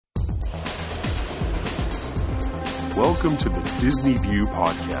Welcome to the Disney View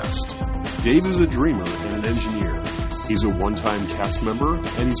Podcast. Dave is a dreamer and an engineer. He's a one-time cast member,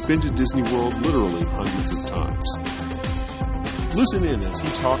 and he's been to Disney World literally hundreds of times. Listen in as he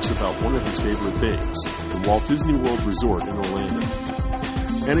talks about one of his favorite things, the Walt Disney World Resort in Orlando,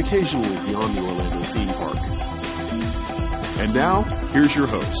 and occasionally beyond the Orlando theme park. And now, here's your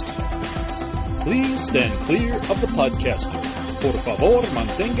host. Please stand clear of the podcaster. Por favor,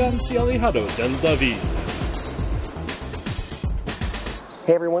 manténganse alejados del David.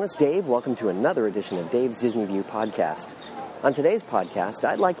 Hey everyone, it's Dave. Welcome to another edition of Dave's Disney View Podcast. On today's podcast,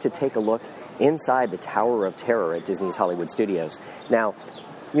 I'd like to take a look inside the Tower of Terror at Disney's Hollywood Studios. Now,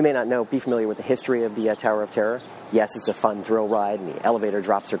 you may not be familiar with the history of the Tower of Terror. Yes, it's a fun thrill ride, and the elevator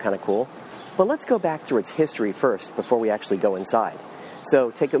drops are kind of cool. But let's go back through its history first before we actually go inside. So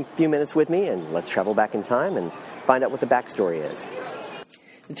take a few minutes with me, and let's travel back in time and find out what the backstory is.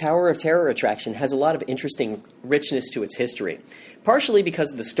 The Tower of Terror attraction has a lot of interesting richness to its history, partially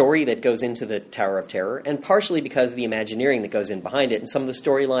because of the story that goes into the Tower of Terror, and partially because of the Imagineering that goes in behind it, and some of the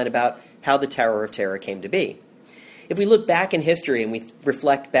storyline about how the Tower of Terror came to be. If we look back in history and we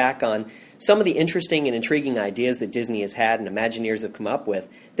reflect back on some of the interesting and intriguing ideas that Disney has had and Imagineers have come up with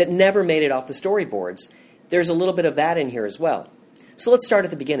that never made it off the storyboards, there's a little bit of that in here as well. So let's start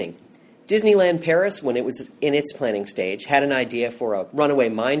at the beginning. Disneyland Paris, when it was in its planning stage, had an idea for a runaway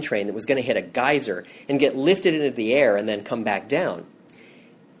mine train that was going to hit a geyser and get lifted into the air and then come back down.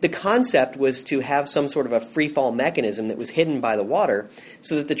 The concept was to have some sort of a free-fall mechanism that was hidden by the water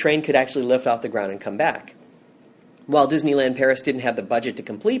so that the train could actually lift off the ground and come back. While Disneyland Paris didn't have the budget to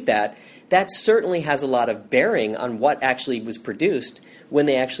complete that, that certainly has a lot of bearing on what actually was produced when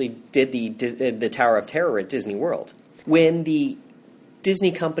they actually did the Tower of Terror at Disney World. When the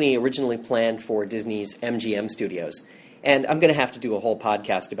Disney company originally planned for Disney's MGM Studios, and I'm going to have to do a whole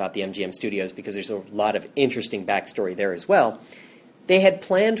podcast about the MGM Studios because there's a lot of interesting backstory there as well. They had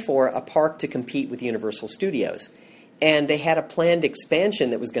planned for a park to compete with Universal Studios, and they had a planned expansion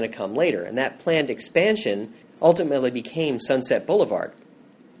that was going to come later, and that planned expansion ultimately became Sunset Boulevard,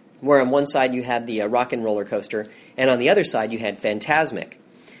 where on one side you had the Rock 'n' Roller Coaster, and on the other side you had Fantasmic.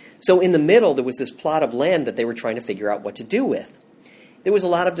 So in the middle there was this plot of land that they were trying to figure out what to do with. There was a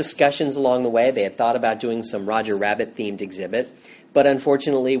lot of discussions along the way. They had thought about doing some Roger Rabbit-themed exhibit, but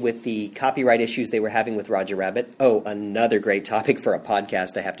unfortunately with the copyright issues they were having with Roger Rabbit, another great topic for a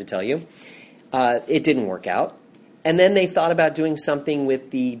podcast, I have to tell you, it didn't work out. And then they thought about doing something with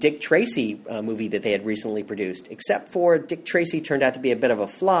the Dick Tracy movie that they had recently produced, except for Dick Tracy turned out to be a bit of a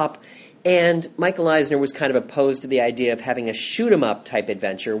flop, and Michael Eisner was kind of opposed to the idea of having a shoot-'em-up type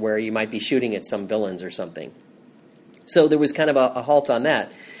adventure where you might be shooting at some villains or something. So there was kind of a halt on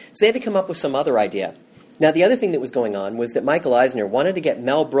that. So they had to come up with some other idea. Now, the other thing that was going on was that Michael Eisner wanted to get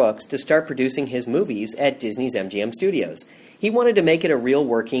Mel Brooks to start producing his movies at Disney's MGM Studios. He wanted to make it a real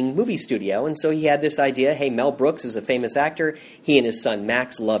working movie studio, and so he had this idea, hey, Mel Brooks is a famous actor. He and his son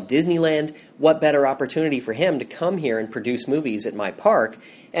Max love Disneyland. What better opportunity for him to come here and produce movies at my park,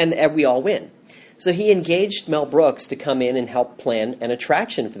 and we all win. So he engaged Mel Brooks to come in and help plan an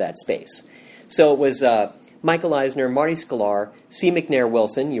attraction for that space. So it was Michael Eisner, Marty Sklar, C. McNair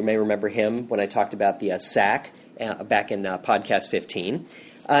Wilson, you may remember him when I talked about the SAC back in podcast 15,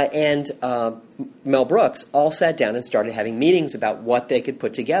 and Mel Brooks all sat down and started having meetings about what they could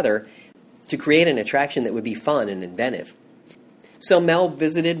put together to create an attraction that would be fun and inventive. So Mel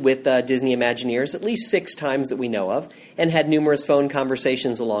visited with Disney Imagineers at least 6 times that we know of, and had numerous phone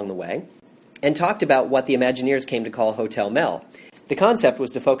conversations along the way, and talked about what the Imagineers came to call Hotel Mel. The concept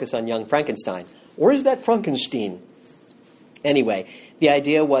was to focus on young Frankenstein. Or is that Frankenstein? Anyway, the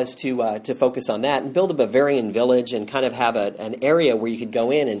idea was to focus on that and build a Bavarian village and kind of have an area where you could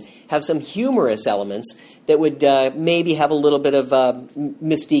go in and have some humorous elements that would maybe have a little bit of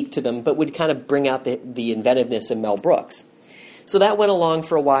mystique to them, but would kind of bring out the inventiveness of Mel Brooks. So that went along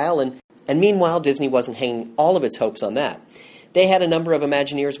for a while, and meanwhile, Disney wasn't hanging all of its hopes on that. They had a number of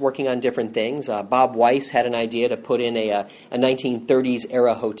Imagineers working on different things. Bob Weiss had an idea to put in a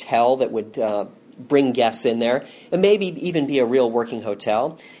 1930s-era hotel that would bring guests in there, and maybe even be a real working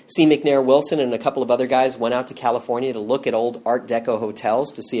hotel. C. McNair Wilson and a couple of other guys went out to California to look at old Art Deco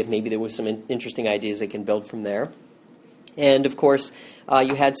hotels to see if maybe there was some interesting ideas they can build from there. And, of course,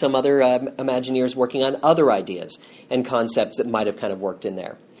 you had some other Imagineers working on other ideas and concepts that might have kind of worked in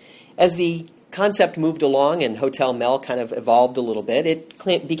there. As the concept moved along and Hotel Mel kind of evolved a little bit,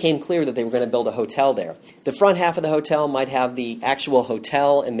 it became clear that they were going to build a hotel there. The front half of the hotel might have the actual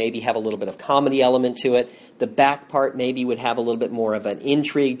hotel and maybe have a little bit of comedy element to it. The back part maybe would have a little bit more of an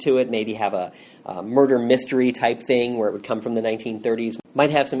intrigue to it, maybe have a murder mystery type thing where it would come from the 1930s.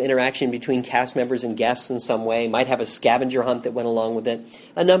 Might have some interaction between cast members and guests in some way. Might have a scavenger hunt that went along with it.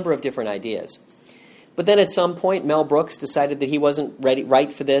 A number of different ideas. But then at some point, Mel Brooks decided that he wasn't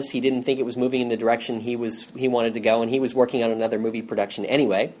right for this. He didn't think it was moving in the direction he wanted to go, and he was working on another movie production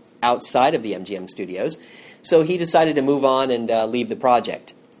anyway, outside of the MGM studios. So he decided to move on and leave the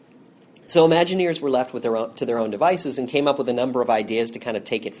project. So Imagineers were left with to their own devices and came up with a number of ideas to kind of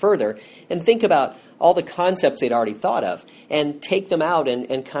take it further and think about all the concepts they'd already thought of and take them out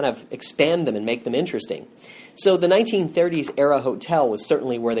and kind of expand them and make them interesting. So the 1930s era hotel was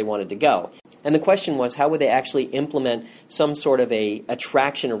certainly where they wanted to go. And the question was, how would they actually implement some sort of a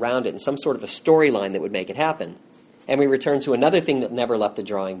attraction around it and some sort of a storyline that would make it happen? And we return to another thing that never left the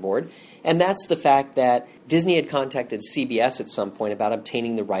drawing board, and that's the fact that Disney had contacted CBS at some point about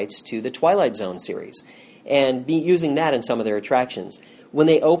obtaining the rights to the Twilight Zone series and using that in some of their attractions. When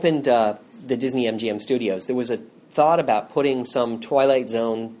they opened the Disney MGM studios, there was a thought about putting some Twilight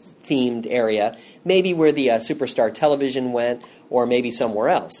Zone themed area, maybe where the Superstar Television went, or maybe somewhere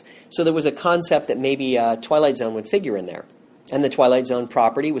else. So there was a concept that maybe Twilight Zone would figure in there. And the Twilight Zone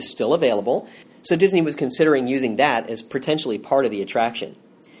property was still available, so Disney was considering using that as potentially part of the attraction.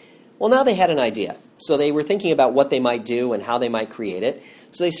 Well, now they had an idea. So they were thinking about what they might do and how they might create it.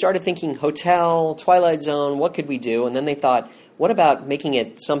 So they started thinking hotel, Twilight Zone, what could we do? And then they thought, what about making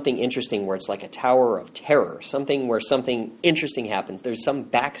it something interesting where it's like a Tower of Terror, something where something interesting happens. There's some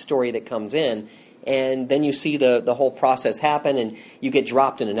backstory that comes in, and then you see the whole process happen, and you get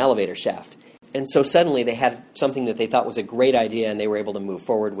dropped in an elevator shaft. And so suddenly they had something that they thought was a great idea, and they were able to move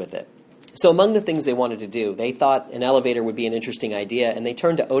forward with it. So among the things they wanted to do, they thought an elevator would be an interesting idea, and they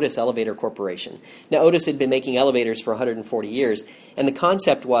turned to Otis Elevator Corporation. Now, Otis had been making elevators for 140 years, and the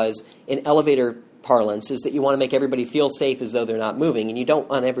concept was, in elevator parlance, is that you want to make everybody feel safe as though they're not moving, and you don't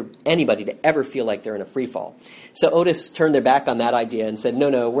want anybody to ever feel like they're in a free fall. So Otis turned their back on that idea and said,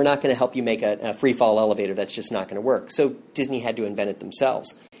 no, we're not going to help you make a free fall elevator. That's just not going to work. So Disney had to invent it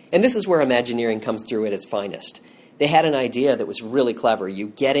themselves. And this is where Imagineering comes through at its finest. They had an idea that was really clever. You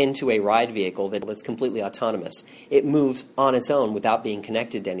get into a ride vehicle that's completely autonomous. It moves on its own without being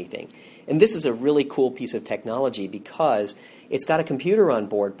connected to anything. And this is a really cool piece of technology because it's got a computer on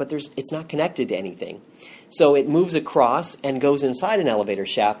board, but it's not connected to anything. So it moves across and goes inside an elevator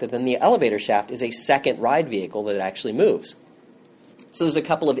shaft, and then the elevator shaft is a second ride vehicle that actually moves. So there's a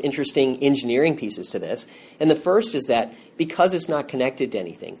couple of interesting engineering pieces to this. And the first is that because it's not connected to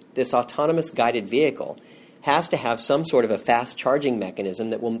anything, this autonomous guided vehicle has to have some sort of a fast charging mechanism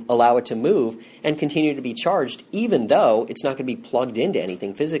that will allow it to move and continue to be charged, even though it's not going to be plugged into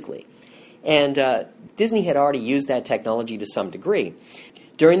anything physically. And Disney had already used that technology to some degree.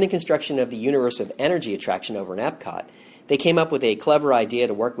 During the construction of the Universe of Energy attraction over in Epcot, they came up with a clever idea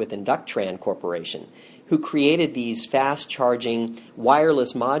to work with Inductran Corporation, who created these fast-charging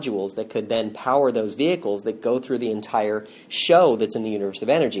wireless modules that could then power those vehicles that go through the entire show that's in the Universe of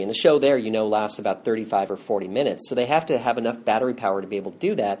Energy. And the show there, lasts about 35 or 40 minutes. So they have to have enough battery power to be able to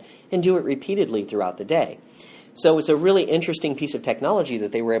do that and do it repeatedly throughout the day. So it's a really interesting piece of technology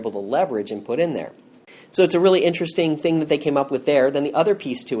that they were able to leverage and put in there. So it's a really interesting thing that they came up with there. Then the other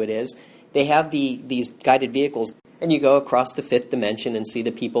piece to it is they have these guided vehicles, and you go across the fifth dimension and see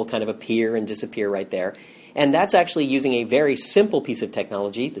the people kind of appear and disappear right there. And that's actually using a very simple piece of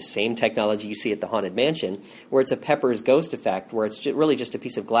technology, the same technology you see at the Haunted Mansion, where it's a Pepper's Ghost effect, where it's really just a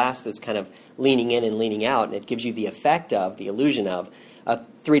piece of glass that's kind of leaning in and leaning out, and it gives you the effect of, the illusion of, a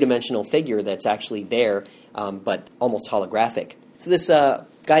three-dimensional figure that's actually there, but almost holographic. So this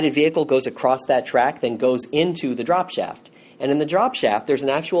guided vehicle goes across that track, then goes into the drop shaft. And in the drop shaft, there's an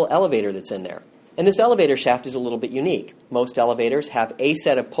actual elevator that's in there. And this elevator shaft is a little bit unique. Most elevators have a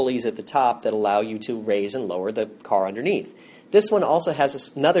set of pulleys at the top that allow you to raise and lower the car underneath. This one also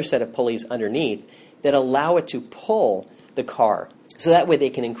has another set of pulleys underneath that allow it to pull the car. So that way they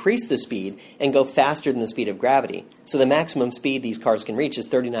can increase the speed and go faster than the speed of gravity. So the maximum speed these cars can reach is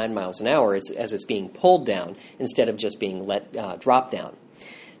 39 miles an hour as it's being pulled down instead of just being let drop down.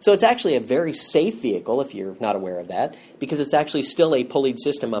 So it's actually a very safe vehicle, if you're not aware of that, because it's actually still a pulleyed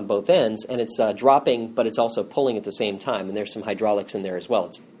system on both ends, and it's dropping, but it's also pulling at the same time, and there's some hydraulics in there as well.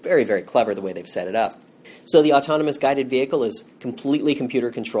 It's very, very clever the way they've set it up. So the autonomous guided vehicle is completely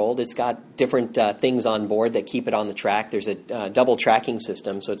computer controlled. It's got different things on board that keep it on the track. There's a double tracking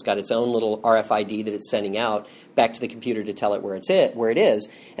system, so it's got its own little RFID that it's sending out back to the computer to tell it where it is.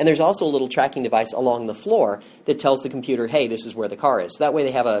 And there's also a little tracking device along the floor that tells the computer, hey, this is where the car is. So that way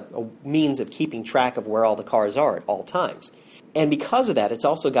they have a means of keeping track of where all the cars are at all times. And because of that, it's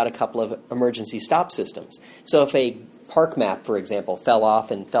also got a couple of emergency stop systems. So if a park map, for example, fell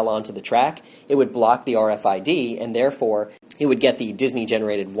off and fell onto the track, it would block the RFID, and therefore it would get the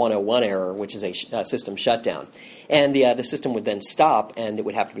Disney-generated 101 error, which is a system shutdown. And the system would then stop, and it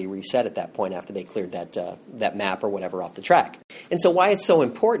would have to be reset at that point after they cleared that map or whatever off the track. And so why it's so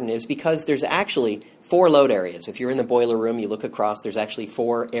important is because there's actually 4 load areas. If you're in the boiler room, you look across, there's actually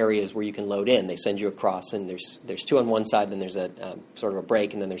 4 areas where you can load in. They send you across, and there's 2 on one side, then there's a sort of a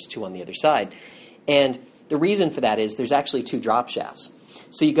break, and then there's 2 on the other side. And the reason for that is there's actually 2 drop shafts.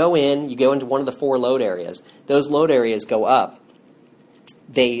 So you go into one of the 4 load areas. Those load areas go up.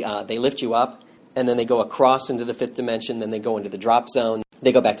 They lift you up, and then they go across into the 5th dimension, then they go into the drop zone.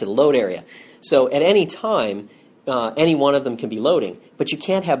 They go back to the load area. So at any time, any one of them can be loading, but you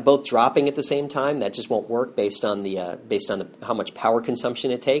can't have both dropping at the same time. That just won't work based on how much power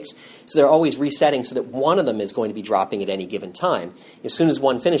consumption it takes. So they're always resetting so that one of them is going to be dropping at any given time. As soon as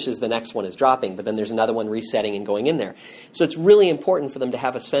one finishes, the next one is dropping, but then there's another one resetting and going in there. So it's really important for them to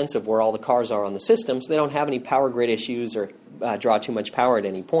have a sense of where all the cars are on the system so they don't have any power grid issues or draw too much power at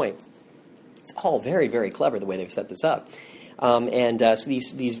any point. It's all very, very clever the way they've set this up. So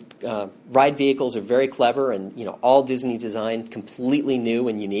these ride vehicles are very clever and, all Disney designed, completely new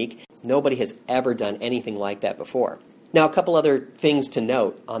and unique. Nobody has ever done anything like that before. Now, a couple other things to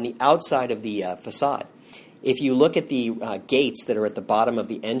note. On the outside of the facade, if you look at the gates that are at the bottom of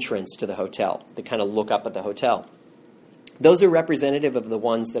the entrance to the hotel, that kind of look up at the hotel, those are representative of the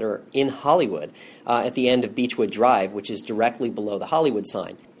ones that are in Hollywood at the end of Beechwood Drive, which is directly below the Hollywood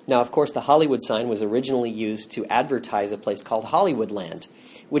sign. Now, of course, the Hollywood sign was originally used to advertise a place called Hollywoodland,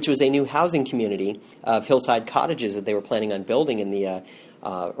 which was a new housing community of hillside cottages that they were planning on building in the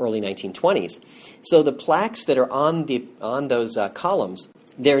early 1920s. So the plaques that are on those columns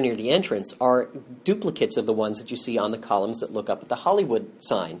there near the entrance are duplicates of the ones that you see on the columns that look up at the Hollywood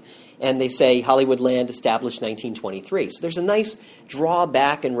sign. And they say Hollywoodland established 1923. So there's a nice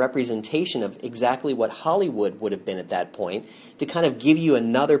drawback and representation of exactly what Hollywood would have been at that point to kind of give you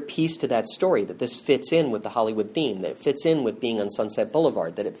another piece to that story, that this fits in with the Hollywood theme, that it fits in with being on Sunset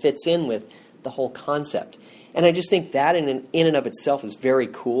Boulevard, that it fits in with the whole concept. And I just think that in and of itself is very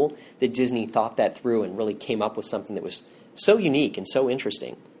cool that Disney thought that through and really came up with something that was so unique and so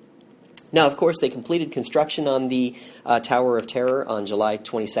interesting. Now, of course, they completed construction on the Tower of Terror on July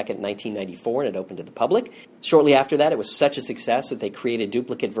 22nd, 1994, and it opened to the public. Shortly after that, it was such a success that they created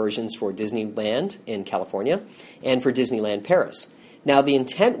duplicate versions for Disneyland in California and for Disneyland Paris. Now, the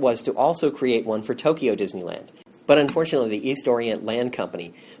intent was to also create one for Tokyo Disneyland. But unfortunately, the East Orient Land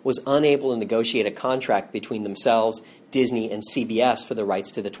Company was unable to negotiate a contract between themselves, Disney, and CBS for the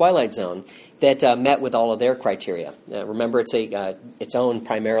rights to the Twilight Zone that met with all of their criteria. Remember, it's owned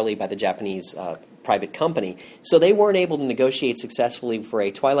primarily by the Japanese private company, so they weren't able to negotiate successfully for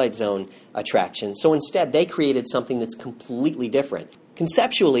a Twilight Zone attraction. So instead, they created something that's completely different.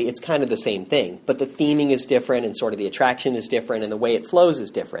 Conceptually, it's kind of the same thing, but the theming is different, and sort of the attraction is different, and the way it flows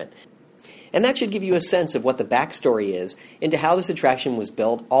is different. And that should give you a sense of what the backstory is into how this attraction was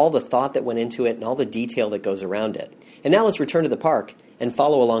built, all the thought that went into it, and all the detail that goes around it. And now let's return to the park and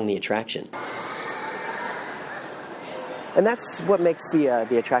follow along the attraction. And that's what makes the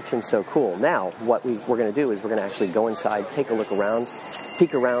attraction so cool. Now, what we're going to do is we're going to actually go inside, take a look around,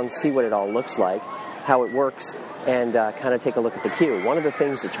 peek around, see what it all looks like, how it works, and kind of take a look at the queue. One of the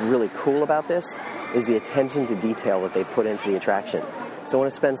things that's really cool about this is the attention to detail that they put into the attraction. So I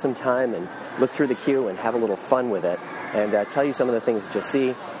want to spend some time and look through the queue and have a little fun with it and tell you some of the things that you'll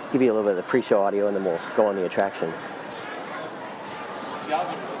see, give you a little bit of the pre-show audio, and then we'll go on the attraction.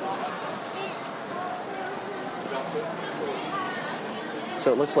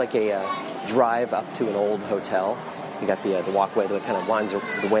 So it looks like a drive up to an old hotel. You got the walkway that kind of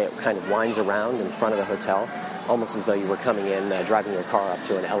winds around in front of the hotel, almost as though you were coming in, driving your car up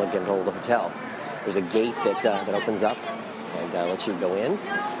to an elegant old hotel. There's a gate that opens up and lets you go in.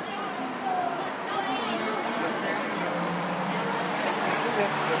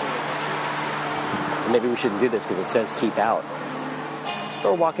 And maybe we shouldn't do this because it says keep out.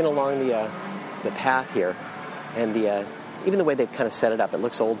 We're walking along the path here, and even the way they've kind of set it up, it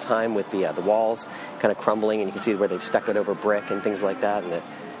looks old time with the walls kind of crumbling, and you can see where they've stuck it over brick and things like that, and the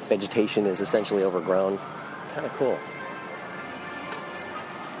vegetation is essentially overgrown. Kind of cool.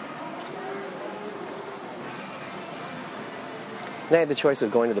 And I had the choice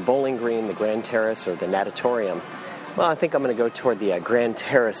of going to the Bowling Green, the Grand Terrace, or the Natatorium. Well, I think I'm going to go toward the Grand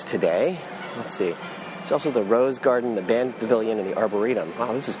Terrace today. Let's see. There's also the Rose Garden, the Band Pavilion, and the Arboretum.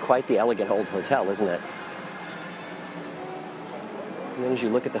 Wow, this is quite the elegant old hotel, isn't it? And then as you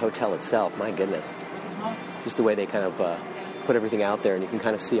look at the hotel itself, my goodness. Just the way they kind of put everything out there, and you can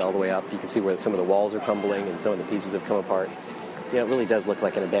kind of see all the way up. You can see where some of the walls are crumbling and some of the pieces have come apart. You know, it really does look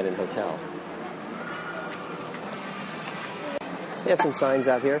like an abandoned hotel. They have some signs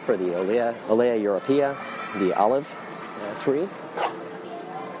out here for the Olea Europea, the olive tree.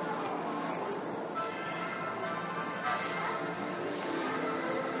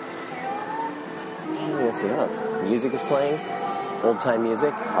 Let's see, music is playing. Old-time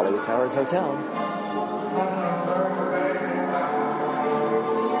music, Hollywood Towers Hotel.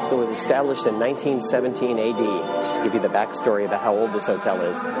 So it was established in 1917 AD, just to give you the backstory about how old this hotel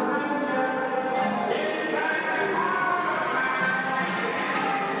is.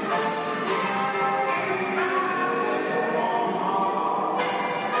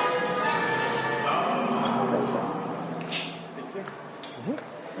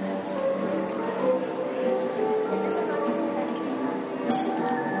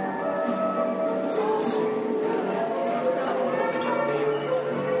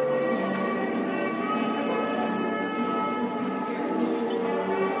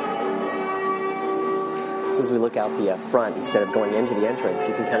 As we look out the front, instead of going into the entrance,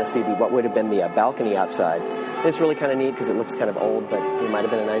 you can kind of see what would have been the balcony outside. And it's really kind of neat because it looks kind of old, but it might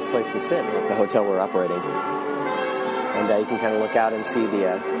have been a nice place to sit if the hotel were operating. And you can kind of look out and see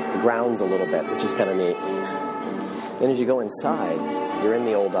the grounds a little bit, which is kind of neat. Then as you go inside, you're in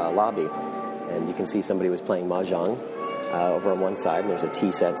the old lobby, and you can see somebody was playing mahjong over on one side, and there's a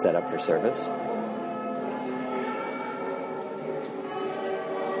tea set up for service.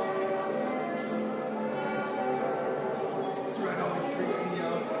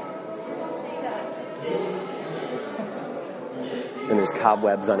 And there's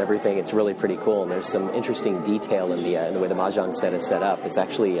cobwebs on everything. It's really pretty cool. And there's some interesting detail in the way the mahjong set is set up. It's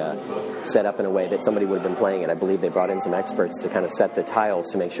actually set up in a way that somebody would have been playing it. I believe they brought in some experts to kind of set the tiles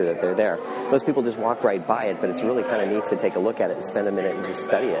to make sure that they're there. Most people just walk right by it, but it's really kind of neat to take a look at it and spend a minute and just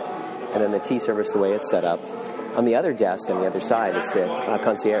study it. And then the tea service, the way it's set up. On the other desk on the other side is the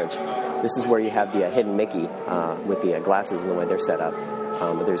concierge. This is where you have the hidden Mickey with the glasses and the way they're set up.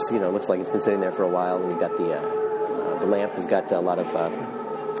 But there's, looks like it's been sitting there for a while, and you've got the lamp has got a lot of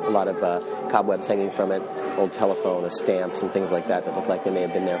cobwebs hanging from it, old telephone, stamps, and things like that look like they may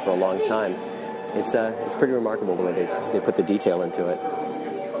have been there for a long time. It's pretty remarkable the way they put the detail into it.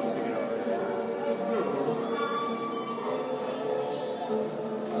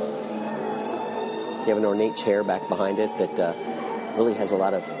 You have an ornate chair back behind it that really has a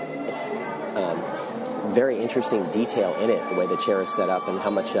lot of very interesting detail in it, the way the chair is set up and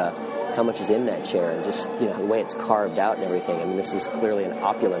how much is in that chair, and just the way it's carved out and everything. I mean, this is clearly an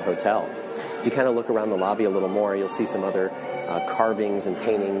opulent hotel. If you kind of look around the lobby a little more, you'll see some other carvings and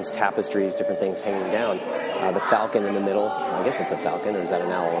paintings, tapestries, different things hanging down. The falcon in the middle, I guess it's a falcon, or is that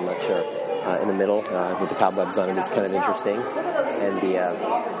an owl? I'm not sure. In the middle, with the cobwebs on it, is kind of interesting. And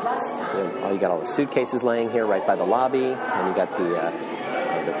you got all the suitcases laying here right by the lobby, and you got the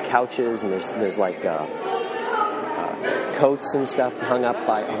couches, and there's like coats and stuff hung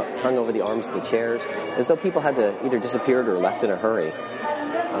over the arms of the chairs, as though people had to either disappeared or left in a hurry.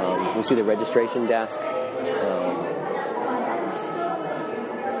 We see the registration desk.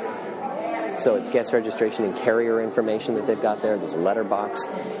 So it's guest registration and carrier information that they've got there. There's a letterbox.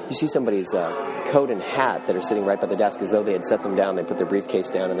 You see somebody's coat and hat that are sitting right by the desk, as though they had set them down. They put their briefcase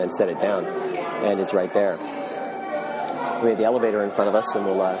down and then set it down, and it's right there. We have the elevator in front of us, and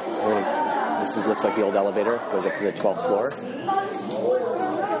this looks like the old elevator. Goes up to the 12th floor.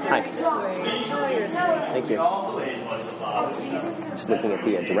 Hi. Thank you. Just looking at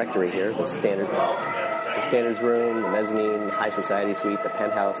the directory here, the standards room, the mezzanine, high society suite, the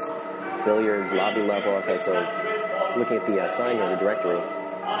penthouse, billiards, lobby level. Okay, so looking at the sign here, the directory.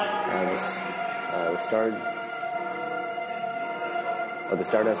 The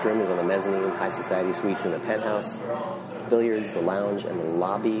Stardust room is on the mezzanine, high society suites in the penthouse, billiards, the lounge, and the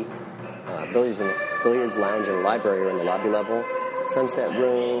lobby. Billiards, lounge, and library are in the lobby level. Sunset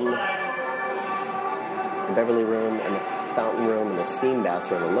room, the Beverly room, and the fountain room, and the steam baths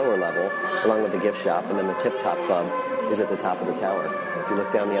are on the lower level, along with the gift shop, and then the Tip Top Club is at the top of the tower. And if you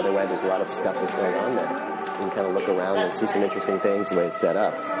look down the other way, there's a lot of stuff that's going on there. You can kind of look around and see some interesting things the way it's set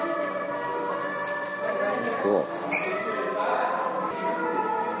up. It's cool.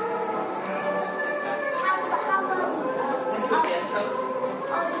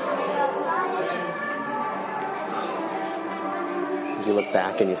 If you look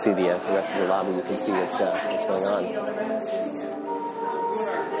back and you see the rest of the lobby, you can see what's going on.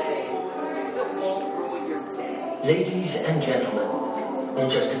 Ladies and gentlemen, in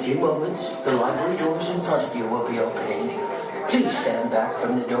just a few moments, the library doors in front of you will be opening. Please stand back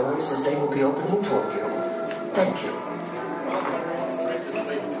from the doors as they will be opening toward you. Thank you.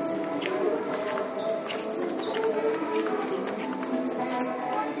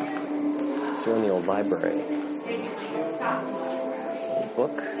 So we're in the old library. Old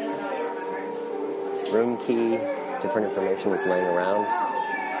book. Room key. Different information that's laying around.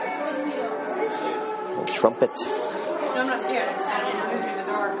 A trumpet. No, I'm not scared. I just had to move through the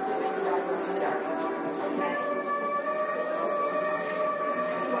dark.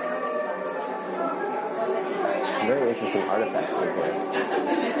 Some very interesting artifacts in here.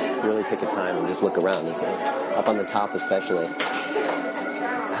 Really take your time and just look around. It's up on the top especially.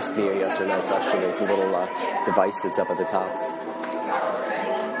 Ask me a yes or no question. There's a little device that's up at the top.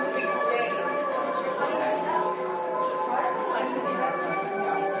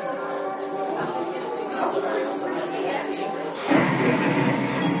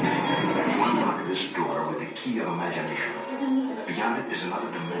 Key of imagination. Beyond it is another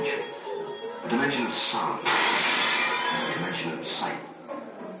dimension. A dimension of sound. A dimension of sight.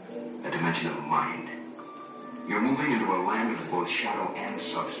 A dimension of mind. You're moving into a land of both shadow and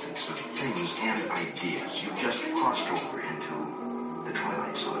substance, of things and ideas. You've just crossed over into the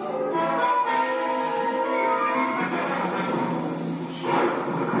Twilight Zone.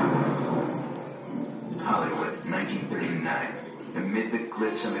 Hollywood, 1939. Amid the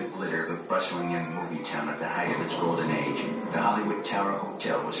glitz and the glitter of a bustling young movie town at the height of its golden age, the Hollywood Tower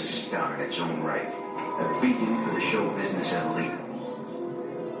Hotel was a star in its own right, a beacon for the show business elite.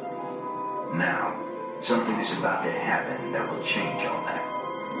 Now, something is about to happen that will change all that.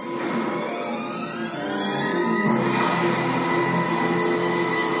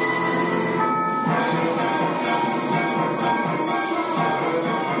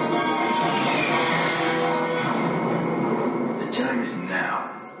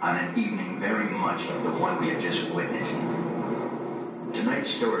 On an evening very much like the one we have just witnessed.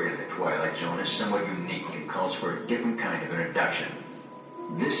 Tonight's story of the Twilight Zone is somewhat unique and calls for a different kind of introduction.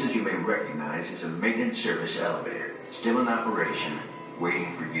 This, as you may recognize, is a maintenance service elevator, still in operation,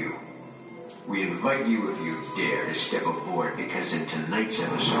 waiting for you. We invite you, if you dare, to step aboard, because in tonight's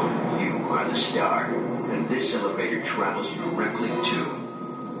episode, you are the star, and this elevator travels directly to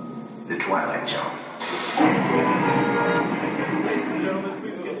the Twilight Zone. Ladies and gentlemen,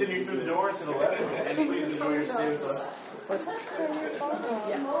 please continue through the door to the left, and please enjoy your stay with us.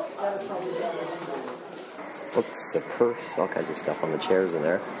 Books, a purse, all kinds of stuff on the chairs in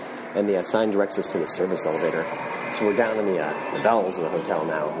there. And the sign directs us to the service elevator. So we're down in the bowels of the hotel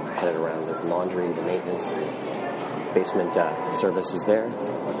now. We're headed around. There's laundry, the maintenance, the basement service is there.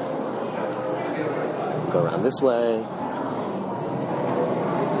 Go around this way.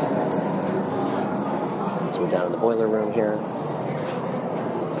 So we're down in the boiler room here.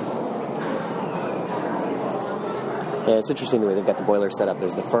 And it's interesting the way they've got the boiler set up.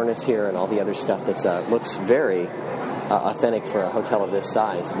 There's the furnace here and all the other stuff that looks very authentic for a hotel of this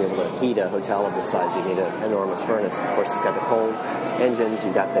size. To be able to heat a hotel of this size, you need an enormous furnace. Of course, it's got the cold engines.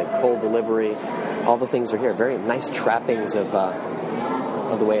 You've got the cold delivery. All the things are here. Very nice trappings of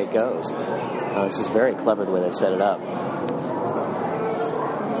the way it goes. This is very clever the way they've set it up.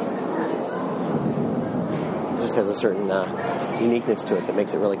 It just has a certain uniqueness to it that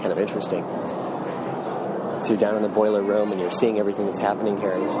makes it really kind of interesting. So you're down in the boiler room and you're seeing everything that's happening here,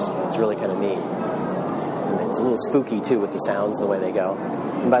 and it's really kind of neat. And it's a little spooky too with the sounds, the way they go.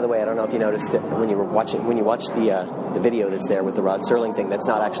 And by the way, I don't know if you noticed it when you watched the video that's there with the Rod Serling thing. That's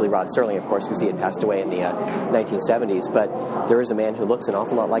not actually Rod Serling, of course, because he had passed away in the 1970s. But there is a man who looks an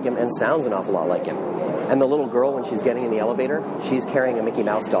awful lot like him and sounds an awful lot like him. And the little girl, when she's getting in the elevator, she's carrying a Mickey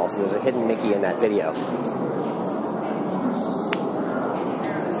Mouse doll. So there's a hidden Mickey in that video.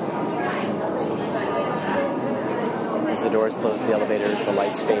 The doors close to the elevators, the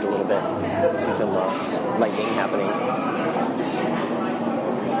lights fade a little bit. See some lightning happening.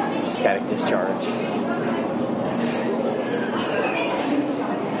 Static discharge.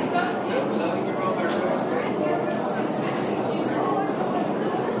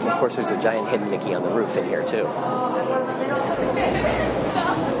 Of course, there's a giant hidden Mickey on the roof in here, too.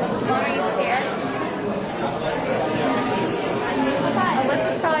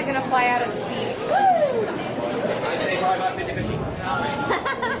 Alyssa's probably going to fly out of the seat. I say probably about 50-50.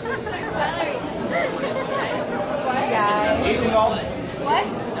 Guys. Evening all. What?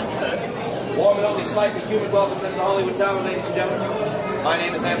 Warm and only slightly humid welcomes into the Hollywood Tower, ladies and gentlemen. My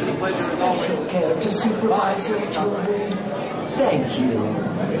name is Anthony Pleasure, as always. Character supervisor at your wing. Thank you.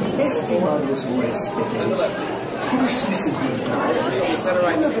 Estimados huéspedes, por su seguridad, una vez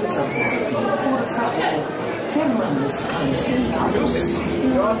abajo, por favor, permanezcan sentados y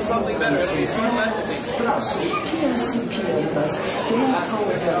mantengan sus manos, brazos, pies y piernas dentro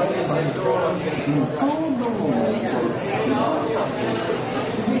del elevador en todo momento. Y por favor,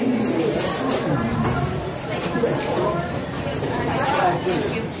 vente a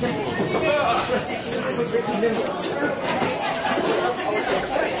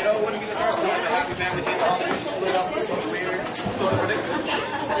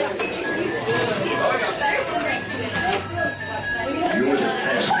You were the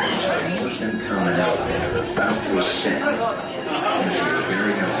passengers pushed in common elevator about to ascend into the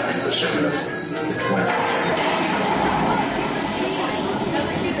very atmosphere of the twilight.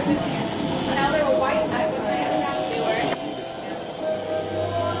 Now they were white. I was like,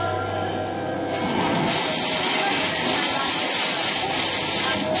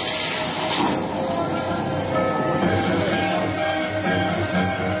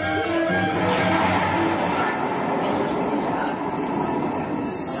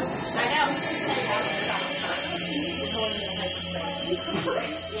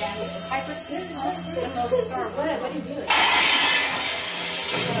 what are you doing?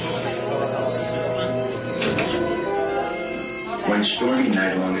 One stormy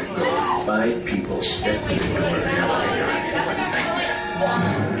night long ago, 5 people stepped through the door of an elevator and went nightmare.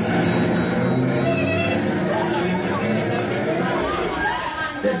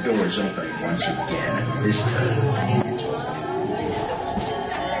 That door is opening once again. This time, it's open.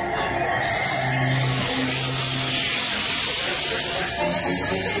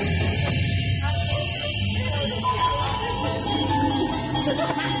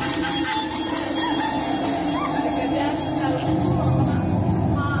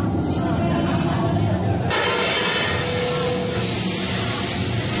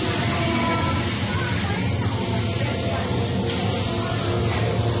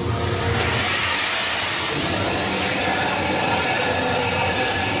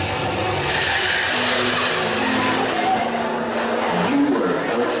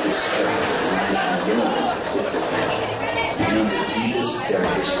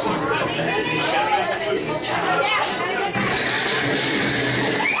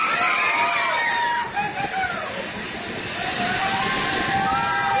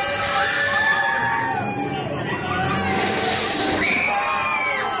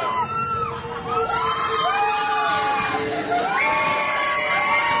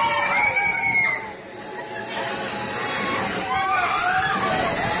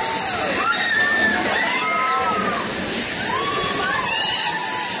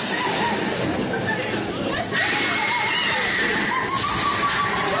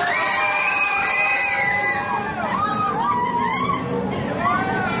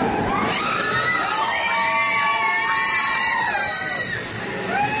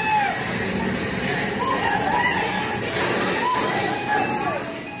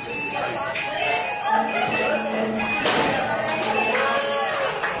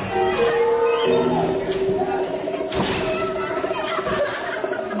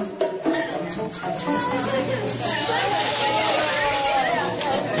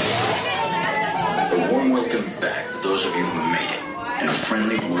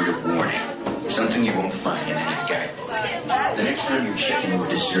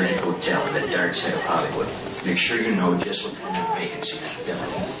 Make sure you know just what kind of vacancy is filling,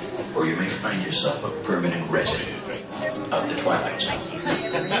 or you may find yourself a permanent resident of the Twilight Zone.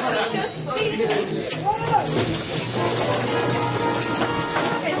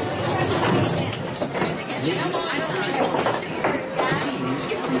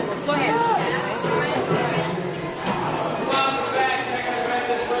 Go ahead.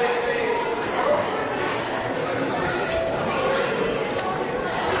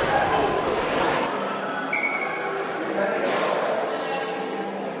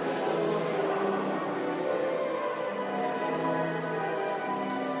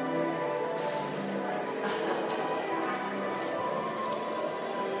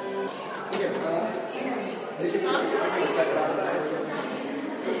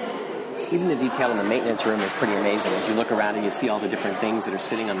 Even the detail in the maintenance room is pretty amazing. As you look around and you see all the different things that are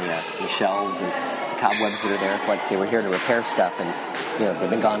sitting on the shelves and the cobwebs that are there, it's like they were here to repair stuff, and they've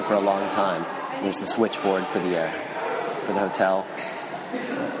been gone for a long time. There's the switchboard for the hotel.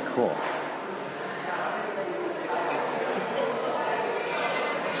 That's cool.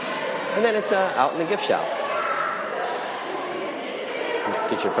 And then it's out in the gift shop.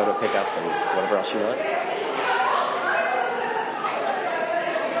 Get your photo pickup and whatever else you want.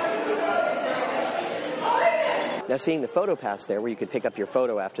 Now, seeing the photo pass there, where you could pick up your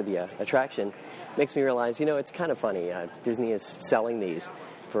photo after the attraction, makes me realize, it's kind of funny. Disney is selling these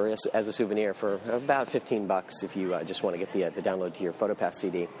as a souvenir for about $15 if you just want to get the download to your PhotoPass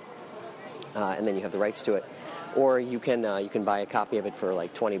CD, and then you have the rights to it. Or you can buy a copy of it for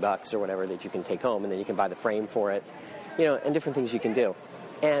like $20 or whatever that you can take home, and then you can buy the frame for it, and different things you can do.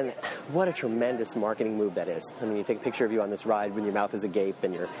 And what a tremendous marketing move that is. I mean, you take a picture of you on this ride when your mouth is agape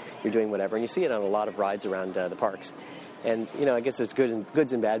and you're doing whatever, and you see it on a lot of rides around the parks. And, I guess there's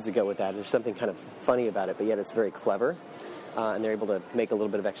goods and bads that go with that. There's something kind of funny about it, but yet it's very clever. And they're able to make a little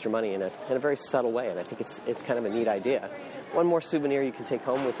bit of extra money in a very subtle way, and I think it's kind of a neat idea. One more souvenir you can take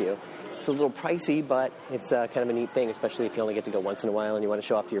home with you. It's a little pricey, but it's kind of a neat thing, especially if you only get to go once in a while and you want to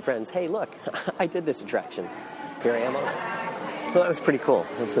show off to your friends, hey, look, I did this attraction. Here I am on it. Well, that was pretty cool.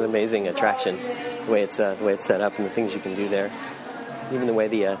 It's an amazing attraction, the way it's set up and the things you can do there. Even the way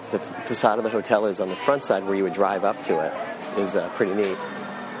the facade of the hotel is on the front side where you would drive up to it is pretty neat,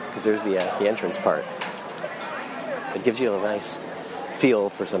 because there's the entrance part. It gives you a nice feel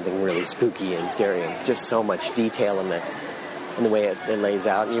for something really spooky and scary, and just so much detail in the way it lays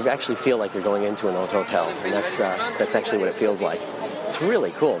out. And you actually feel like you're going into an old hotel, and that's actually what it feels like. It's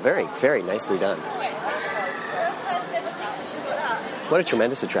really cool. Very, very nicely done. What a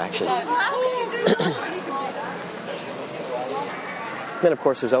tremendous attraction. Then, of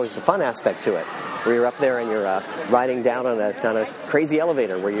course, there's always the fun aspect to it, where you're up there and you're riding down on a crazy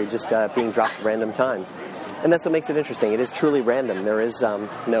elevator where you're just being dropped at random times. And that's what makes it interesting. It is truly random. There is no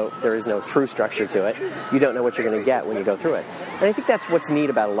true structure to it. You don't know what you're going to get when you go through it. And I think that's what's neat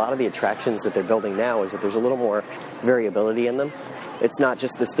about a lot of the attractions that they're building now, is that there's a little more variability in them. It's not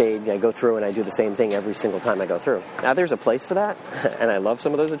just the stage. I go through and I do the same thing every single time I go through. Now, there's a place for that, and I love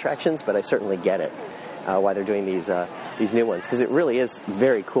some of those attractions, but I certainly get it why they're doing these new ones, because it really is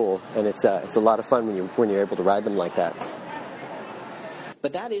very cool, and it's a lot of fun when you're able to ride them like that.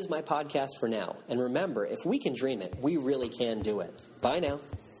 But that is my podcast for now. And remember, if we can dream it, we really can do it. Bye now.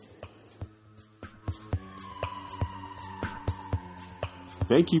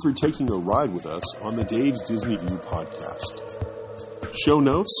 Thank you for taking a ride with us on the Dave's Disney View podcast. Show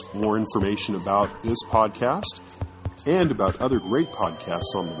notes, more information about this podcast, and about other great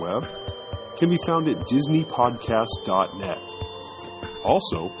podcasts on the web can be found at disneypodcast.net.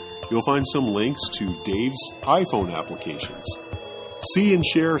 Also, you'll find some links to Dave's iPhone applications. See and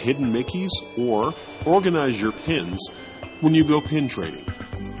share hidden Mickeys, or organize your pins when you go pin trading.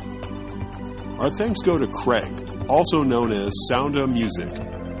 Our thanks go to Craig, also known as Sounda Music.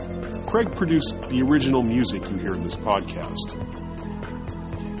 Craig produced the original music you hear in this podcast.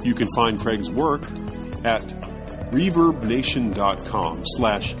 You can find Craig's work at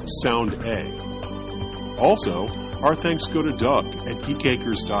reverbnation.com/sounda. Also, our thanks go to Doug at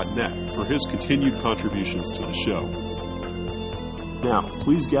geekacres.net for his continued contributions to the show. Now,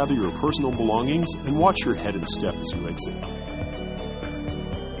 please gather your personal belongings and watch your head and step as you exit.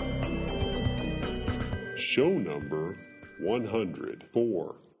 Show number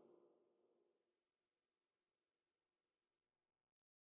 104.